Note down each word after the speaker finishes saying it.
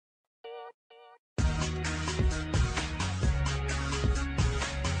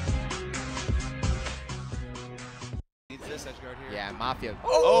nice edge guard here. Yeah, Mafia.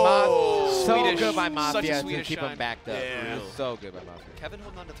 Oh! So Swedish. good by Such a Mafia to Swedish keep shine. him backed up. Yeah. So good by Mafia. Kevin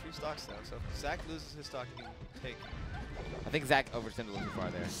holding on to 3 stocks now, so if Zach loses his stock, he can take. I think Zach overextended a little too far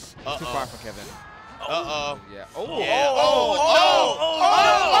there. Too far from Kevin. Uh-oh. Yeah. Yeah.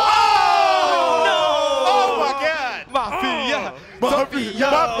 Oh my God! Mafia! Mafia!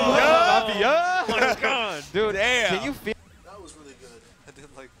 Mafia! Oh my God! Dude, damn. can you feel? That was really good. I did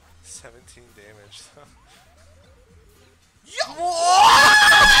like 17 damage.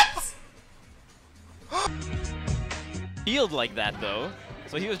 Healed like that though,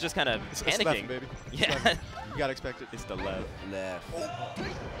 so he was just kind of panicking. Left, baby. Yeah. You gotta expect it. It's the left.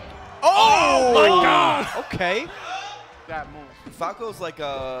 Oh my God! Okay. That move. Falco's like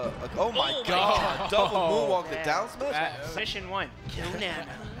a oh my God, double moonwalk the down smash. Mission 1, kill Nana.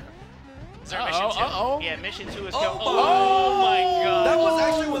 Is Uh-oh, mission 2? uh-oh. Yeah, mission 2 is kill. Oh my God! That was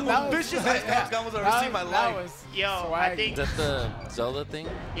actually one of the That most was- vicious ice combos I've ever seen in my life. Yo, I think. Is that the Zelda thing?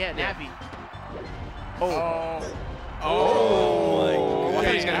 Yeah, Navi. Oh Oh my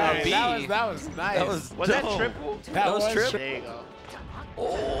my God. God. That was nice. Was that triple? That was triple. There you go.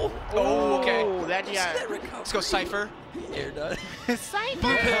 Oh, okay. Oh, that GI. Let's go Cypher. Air done. Blue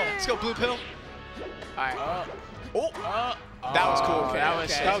pill. Let's go blue pill. Alright. That was cool. Okay. That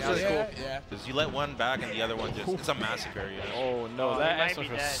was really cool. Yeah. Because you let one back and the other one just, it's a massacre, you know? Oh no, Oh, that he might X be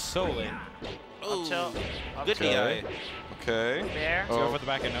was dead. so late. Up tilt. Up Good tilt. DI. Okay. Bear. Let's go for the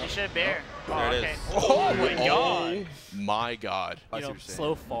back end now. You should bear. There it okay. is. Oh my God. My God. You know,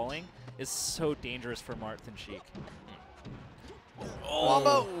 slow falling is so dangerous for Marth and Sheik.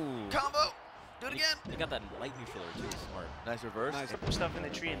 Combo. Combo. Do it again. You got that light neutral too. Smart. Nice reverse. Nice. Stuff in the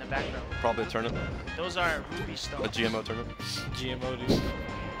tree in the background. Probably a turnip, Those are ruby a stones. GMO turnip. GMO dude.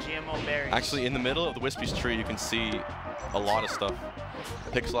 GMO berries. Actually, in the middle of the Wispy's tree, you can see a lot of stuff.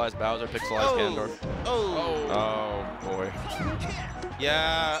 Pixelized Bowser, pixelized Ganondorf. Oh boy.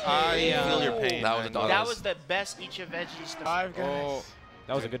 Yeah, I feel your pain. That was a dog. That was the best each of veggies.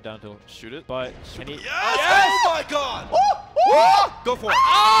 That was a good down tilt. Shoot it. But I need. Yes! Oh my God. Go for it.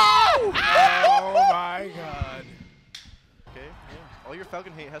 Oh my God. Okay. Yeah. All your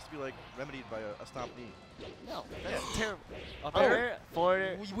Falcon hate has to be like remedied by a stomp knee. No, that's terrible. Up air, forward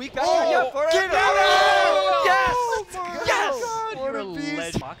air. Weak back. Yeah, for it. Get out of Yes! Yes! You're a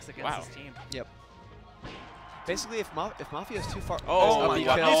leg box against his team. Yep. Basically, if Mafia is too far. Oh my my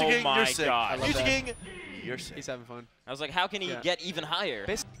God. God. Music Oh King, my you're sick. God. Music King, you're sick. He's having fun. I was like, how can he Yeah. get even higher?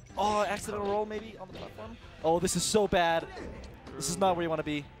 Oh, accidental roll maybe on the platform. Oh, this is so bad. This is not where you want to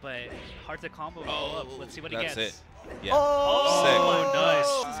be. But hard to combo. Up. Let's see what he That's gets. it. Yeah. Oh,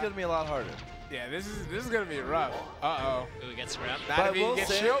 nice. This is gonna be a lot harder. Yeah, this is gonna be rough. Uh-oh. Ooh, he gets grabbed. Not But if he we'll gets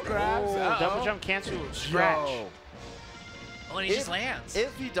say- shield grabs. Double jump cancel. Scratch. Yo. Oh, and he just lands.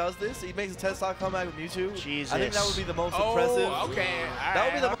 If he does this, he makes a 10-stock comeback with Mewtwo. Jesus. I think that would be the most impressive. Okay. That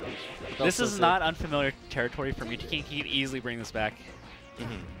would be the This is not unfamiliar territory for me. He can easily bring this back.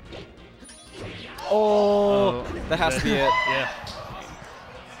 Oh, That has to be it. yeah.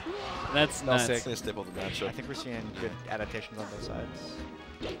 That's nuts. Sick. They stipple the matchup. I think we're seeing good adaptations on both sides.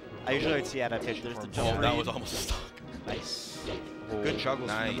 I usually would see adaptations. There's the from jump. Oh, that was almost a stock. Nice. good juggles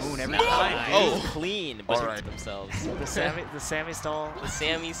from Nice. the moon every Nice. time. Oh, clean, but Alright. themselves. The Sammy stall. The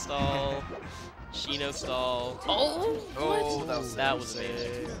Sammy stall, Shino stall. Oh, That was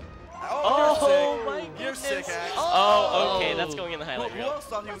amazing. Oh, my you're sick. goodness. You're sick, Axe. Oh, okay, that's going in the Who highlight reel. else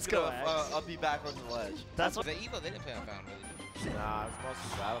thought he was go, gonna be backwards on the ledge? That's what. The Evo, they didn't play on Fountain, really. Nah, it's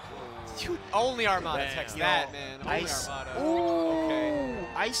mostly Battlefield. Dude, only Armada Damn. text Yo, that, man. Only Ice. Armada. Ooh.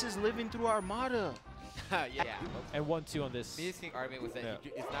 Ice is living through Armada. Yeah. And 1-2 on this. Biggest thing argument was that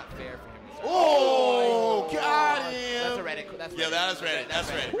it's not fair for him to start. Oh, got him! That's a Reddit. That's Yeah, that is Reddit. That's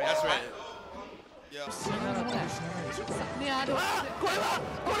Reddit. That's Reddit. Yeah.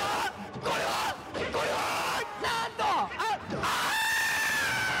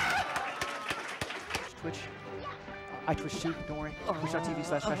 Twitch. I Twitch too, don't worry.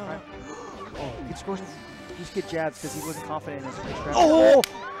 Twitch.tv/Smash Prime. Oh, he just goes, he just get jabs because he wasn't confident in his Twitch strategy. Oh!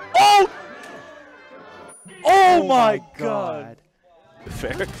 Oh! Oh my God!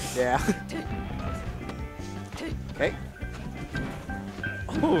 Fair. Yeah. Okay.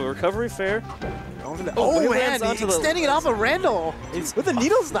 Oh, recovery fair. Oh, but it man, lands he's onto the- extending it off of Randall. It's with a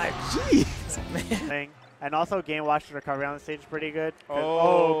needle snipe. Jeez. Thing. And also, game watch and recovery on the stage is pretty good.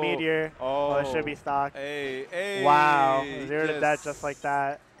 Oh. Meteor. Oh, it should be stock. Hey, hey. Wow. 0 to death just like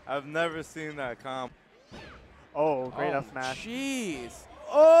that. I've never seen that comp. Oh, great up smash. Jeez.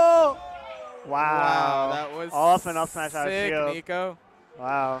 Oh! Wow. Wow, that was all up and up smash out of sick, shield. Nico.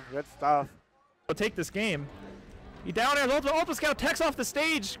 Wow, good stuff. We'll take this game. He down air, Ultra Scout techs off the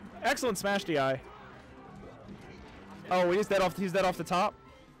stage. Excellent smash DI. Oh, he's dead off the top.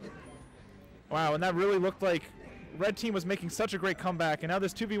 Wow, and that really looked like red team was making such a great comeback, and now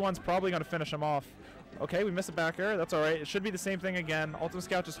this 2v1's probably going to finish him off. Okay, we missed a back air. That's all right. It should be the same thing again. Ultimate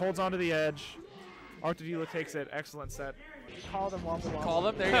Scout just holds onto the edge. Octavila takes it. Excellent set. Call them womble womble. Call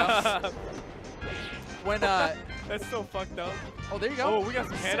them. There you go. When That's so fucked up. oh, there you go. Oh, we got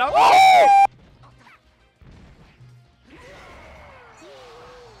some handout.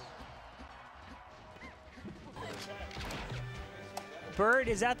 Bird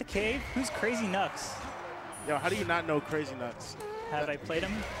is at the cave. Who's Crazy Nuts? Yo, how do you not know Crazy Nuts? Have I played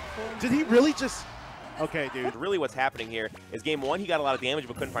him? Did he really just... Okay, dude. Really what's happening here is game 1, he got a lot of damage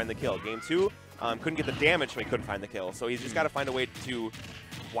but couldn't find the kill. Game 2, couldn't get the damage so he couldn't find the kill. So he's just got to find a way to...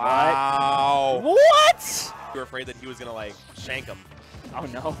 Wow. What? You were afraid that he was going to, like, shank him. Oh,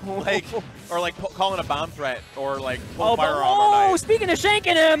 no. Like, or, like, calling a bomb threat or, like, pull a firearm all night. Speaking of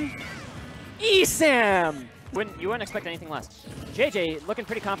shanking him, ESAM. You wouldn't expect anything less. JJ looking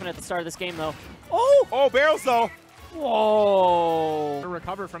pretty confident at the start of this game, though. Oh! Oh, barrels, though. Whoa! To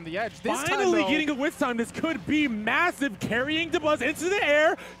recover from the edge. This Finally time, getting a width time. This could be massive. Carrying DeBuzz into the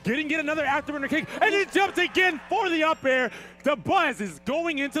air. Get another afterburner kick. And he jumps again for the up air. DeBuzz is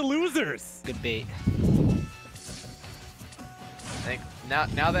going into losers. Good bait. I think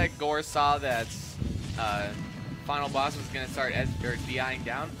now that Gore saw that final boss was going to start DIing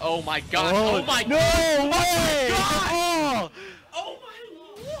down. Oh my god. Oh my god. No way! Oh, oh my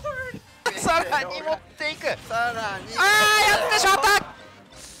lord. さらに持っていく。さらに。やってしまった。こ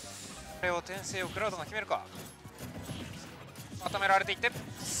れを転生をクラウドが決めるか。まとめられていって、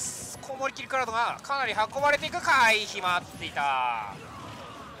こもりきりクラウドがかなり運ばれていく。回避待っていた。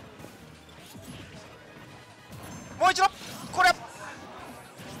もう一度これ。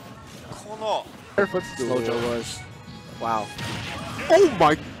この。Slow Joe was. Wow. Oh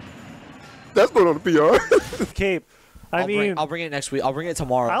my. That's going on the PR. Cape. I mean, I'll bring it next week. I'll bring it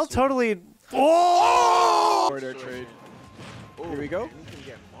tomorrow. I'll totally. Oh! Forward air trade. Here we go.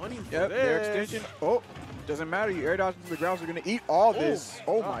 Money Yep, their extension. Oh, doesn't matter. You air dodge into the ground, so you're going to eat all this.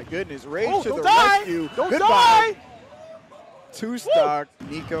 Oh my goodness. Rage to the rescue. Don't Goodbye. die! 2-stock.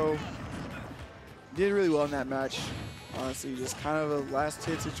 Nico did really well in that match. Honestly, just kind of a last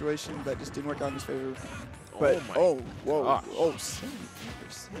hit situation that just didn't work out in his favor. But, whoa.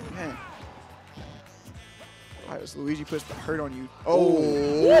 Man. All right, so Luigi puts the hurt on you. Oh,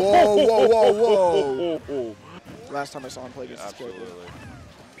 whoa. Last time I saw him play against this character.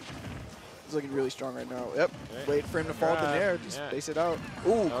 He's looking really strong right now. Yep. Wait for him to fall in there. Just base it out.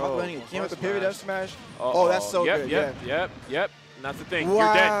 Ooh, caught landing again with the pivot F smash. Oh, that's so good. Yep. And that's the thing.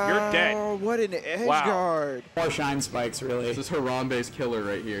 Wow. You're dead. What an edge guard. More shine spikes, really. This is Harambe's killer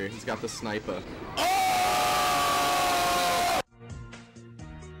right here. He's got the sniper.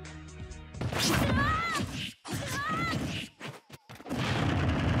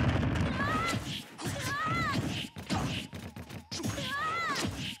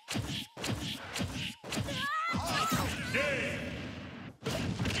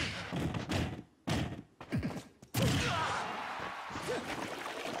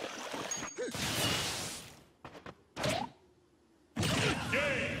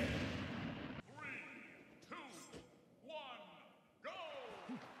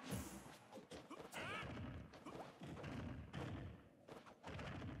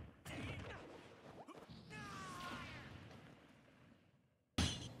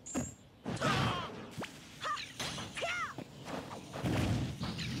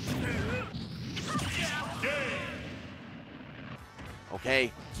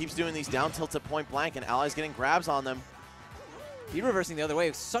 Okay, keeps doing these down tilts at point blank, and Ally's getting grabs on them. He reversing the other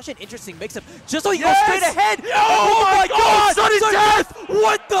way. Such an interesting mix-up. Just so he goes straight ahead. Oh my god! Sudden death!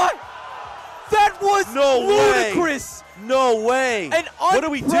 What the? That was ludicrous. No way! An what do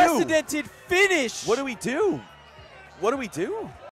we do? unprecedented finish. What do we do? What do we do?